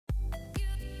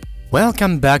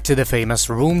Welcome back to the famous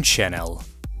Room channel.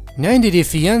 90 Day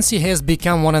Fiancé has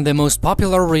become one of the most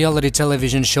popular reality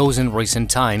television shows in recent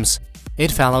times.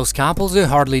 It follows couples who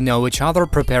hardly know each other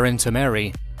preparing to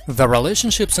marry. The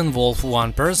relationships involve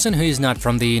one person who is not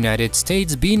from the United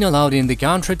States being allowed in the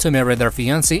country to marry their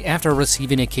fiancé after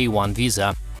receiving a K-1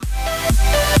 visa.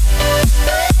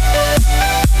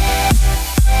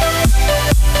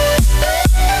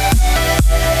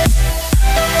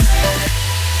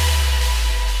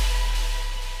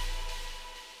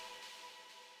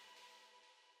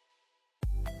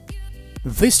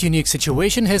 This unique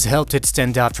situation has helped it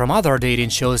stand out from other dating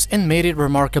shows and made it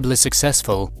remarkably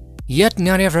successful. Yet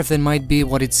not everything might be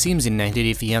what it seems in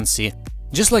 90 Day Fiancé.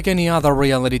 Just like any other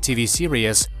reality TV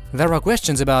series, there are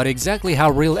questions about exactly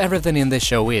how real everything in the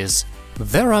show is.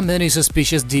 There are many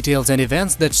suspicious details and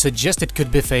events that suggest it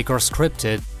could be fake or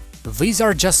scripted. These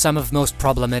are just some of most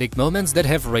problematic moments that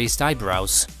have raised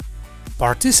eyebrows.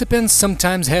 Participants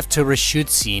sometimes have to reshoot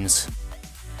scenes.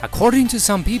 According to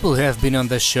some people who have been on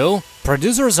the show,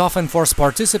 producers often force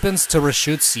participants to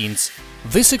reshoot scenes.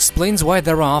 This explains why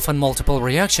there are often multiple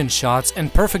reaction shots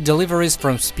and perfect deliveries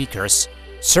from speakers.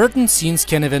 Certain scenes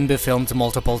can even be filmed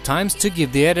multiple times to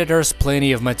give the editors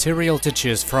plenty of material to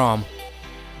choose from.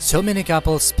 So many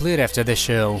couples split after the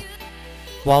show.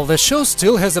 While the show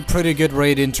still has a pretty good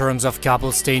rate in terms of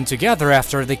couples staying together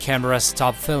after the cameras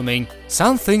stop filming,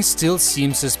 some things still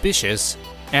seem suspicious.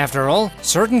 After all,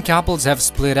 certain couples have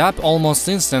split up almost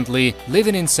instantly,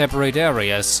 living in separate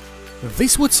areas.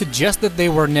 This would suggest that they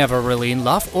were never really in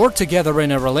love or together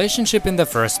in a relationship in the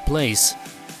first place.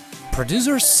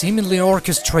 Producers seemingly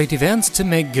orchestrate events to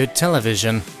make good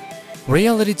television.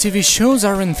 Reality TV shows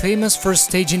are infamous for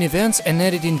staging events and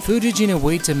editing footage in a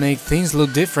way to make things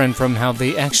look different from how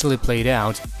they actually played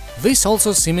out. This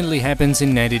also seemingly happens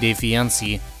in 90 Day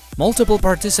Fiancé. Multiple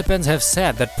participants have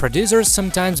said that producers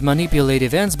sometimes manipulate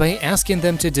events by asking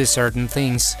them to do certain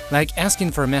things, like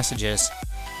asking for messages.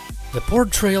 The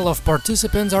portrayal of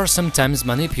participants are sometimes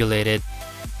manipulated.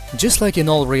 Just like in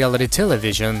all reality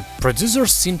television,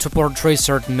 producers seem to portray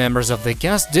certain members of the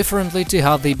cast differently to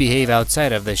how they behave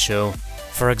outside of the show.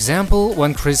 For example,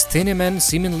 when Chris Tieneman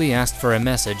seemingly asked for a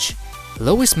message.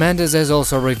 Luis Mendez has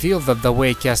also revealed that the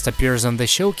way cast appears on the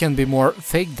show can be more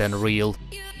fake than real.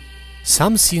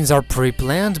 Some scenes are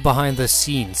pre-planned behind the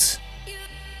scenes.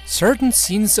 Certain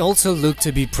scenes also look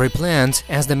to be pre-planned,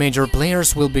 as the major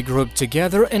players will be grouped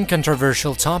together and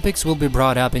controversial topics will be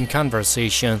brought up in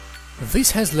conversation.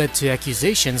 This has led to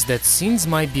accusations that scenes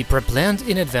might be pre-planned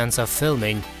in advance of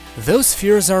filming. Those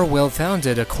fears are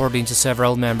well-founded according to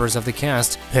several members of the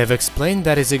cast, who have explained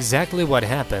that is exactly what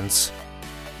happens.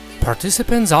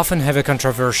 Participants often have a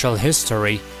controversial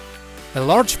history. A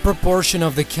large proportion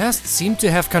of the cast seem to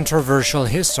have controversial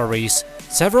histories.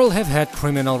 Several have had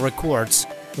criminal records.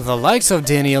 The likes of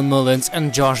Danielle Mullins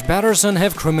and Josh Batterson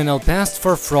have criminal past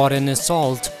for fraud and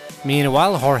assault.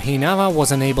 Meanwhile, Jorge Nava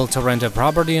was unable to rent a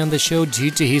property on the show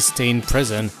due to his stay in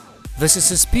prison. This is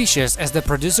suspicious, as the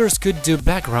producers could do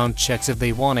background checks if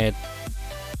they wanted.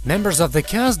 Members of the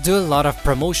cast do a lot of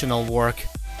promotional work.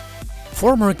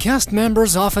 Former cast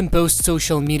members often post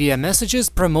social media messages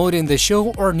promoting the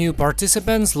show or new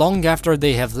participants long after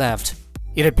they have left.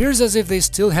 It appears as if they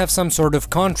still have some sort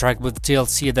of contract with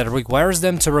TLC that requires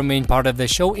them to remain part of the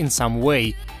show in some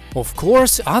way. Of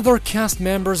course, other cast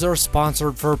members are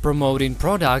sponsored for promoting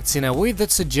products in a way that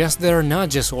suggests they're not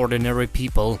just ordinary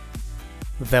people.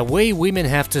 The way women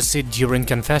have to sit during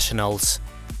confessionals.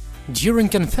 During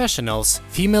confessionals,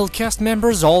 female cast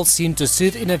members all seem to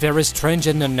sit in a very strange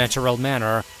and unnatural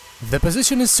manner. The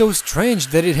position is so strange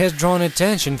that it has drawn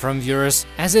attention from viewers,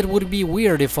 as it would be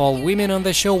weird if all women on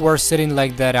the show were sitting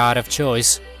like that out of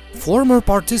choice. Former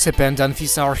participant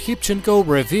Anfisa Arkhipchenko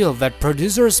revealed that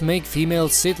producers make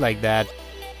females sit like that.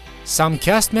 Some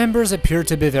cast members appear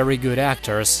to be very good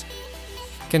actors.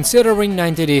 Considering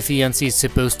 90 Day Fiancé is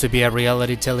supposed to be a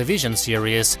reality television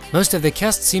series, most of the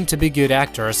cast seem to be good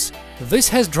actors. This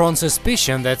has drawn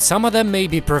suspicion that some of them may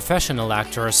be professional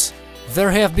actors.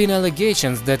 There have been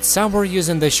allegations that some were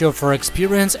using the show for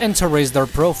experience and to raise their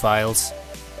profiles.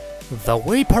 The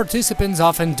way participants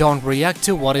often don't react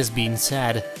to what is being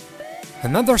said.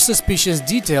 Another suspicious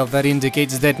detail that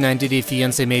indicates that 90 Day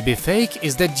Fiancé may be fake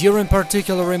is that during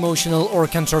particular emotional or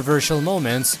controversial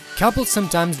moments, couples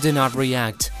sometimes do not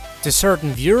react. To certain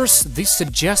viewers, this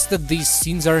suggests that these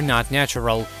scenes are not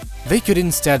natural. They could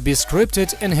instead be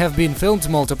scripted and have been filmed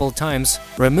multiple times,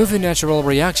 removing natural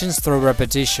reactions through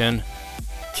repetition.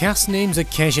 Cast names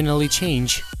occasionally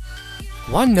change.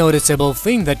 One noticeable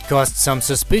thing that caused some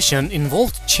suspicion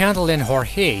involved Chantal and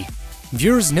Jorge.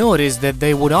 Viewers noticed that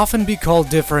they would often be called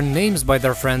different names by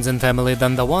their friends and family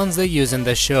than the ones they use in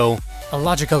the show. A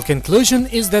logical conclusion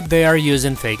is that they are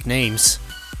using fake names.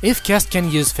 If cast can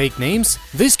use fake names,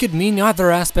 this could mean other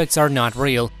aspects are not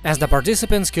real, as the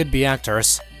participants could be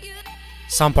actors.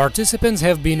 Some participants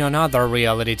have been on other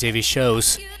reality TV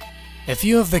shows. A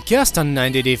few of the cast on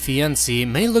 90 Day Fiancé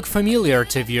may look familiar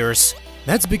to viewers.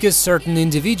 That's because certain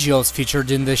individuals featured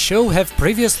in the show have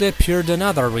previously appeared on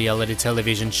other reality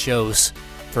television shows.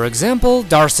 For example,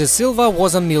 Darcy Silva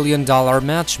was a $1 million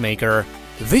matchmaker.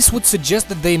 This would suggest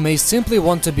that they may simply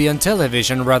want to be on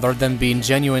television rather than being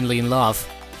genuinely in love.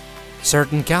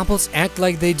 Certain couples act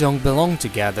like they don't belong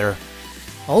together.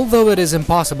 Although it is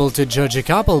impossible to judge a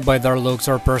couple by their looks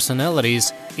or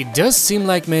personalities, it does seem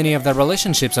like many of the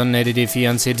relationships on 90 Day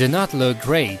Fiancé do not look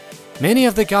great. Many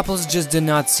of the couples just do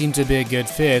not seem to be a good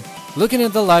fit. Looking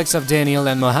at the likes of Danielle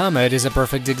and Mohamad is a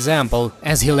perfect example,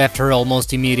 as he left her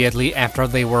almost immediately after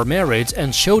they were married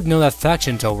and showed no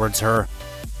affection towards her.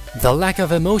 The lack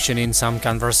of emotion in some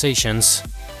conversations.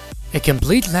 A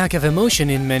complete lack of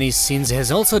emotion in many scenes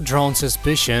has also drawn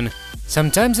suspicion.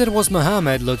 Sometimes it was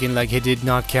Mohamad looking like he did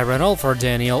not care at all for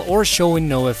Danielle or showing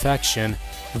no affection.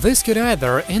 This could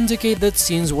either indicate that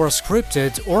scenes were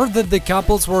scripted or that the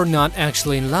couples were not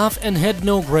actually in love and had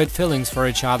no great feelings for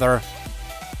each other.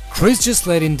 Chris just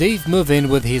letting Dave move in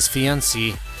with his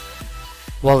fiancée.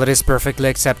 While it is perfectly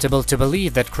acceptable to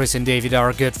believe that Chris and David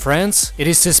are good friends, it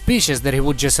is suspicious that he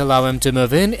would just allow him to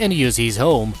move in and use his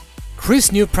home.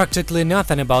 Chris knew practically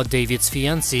nothing about David's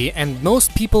fiancée, and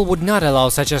most people would not allow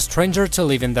such a stranger to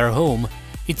live in their home.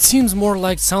 It seems more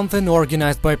like something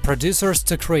organized by producers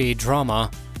to create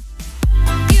drama.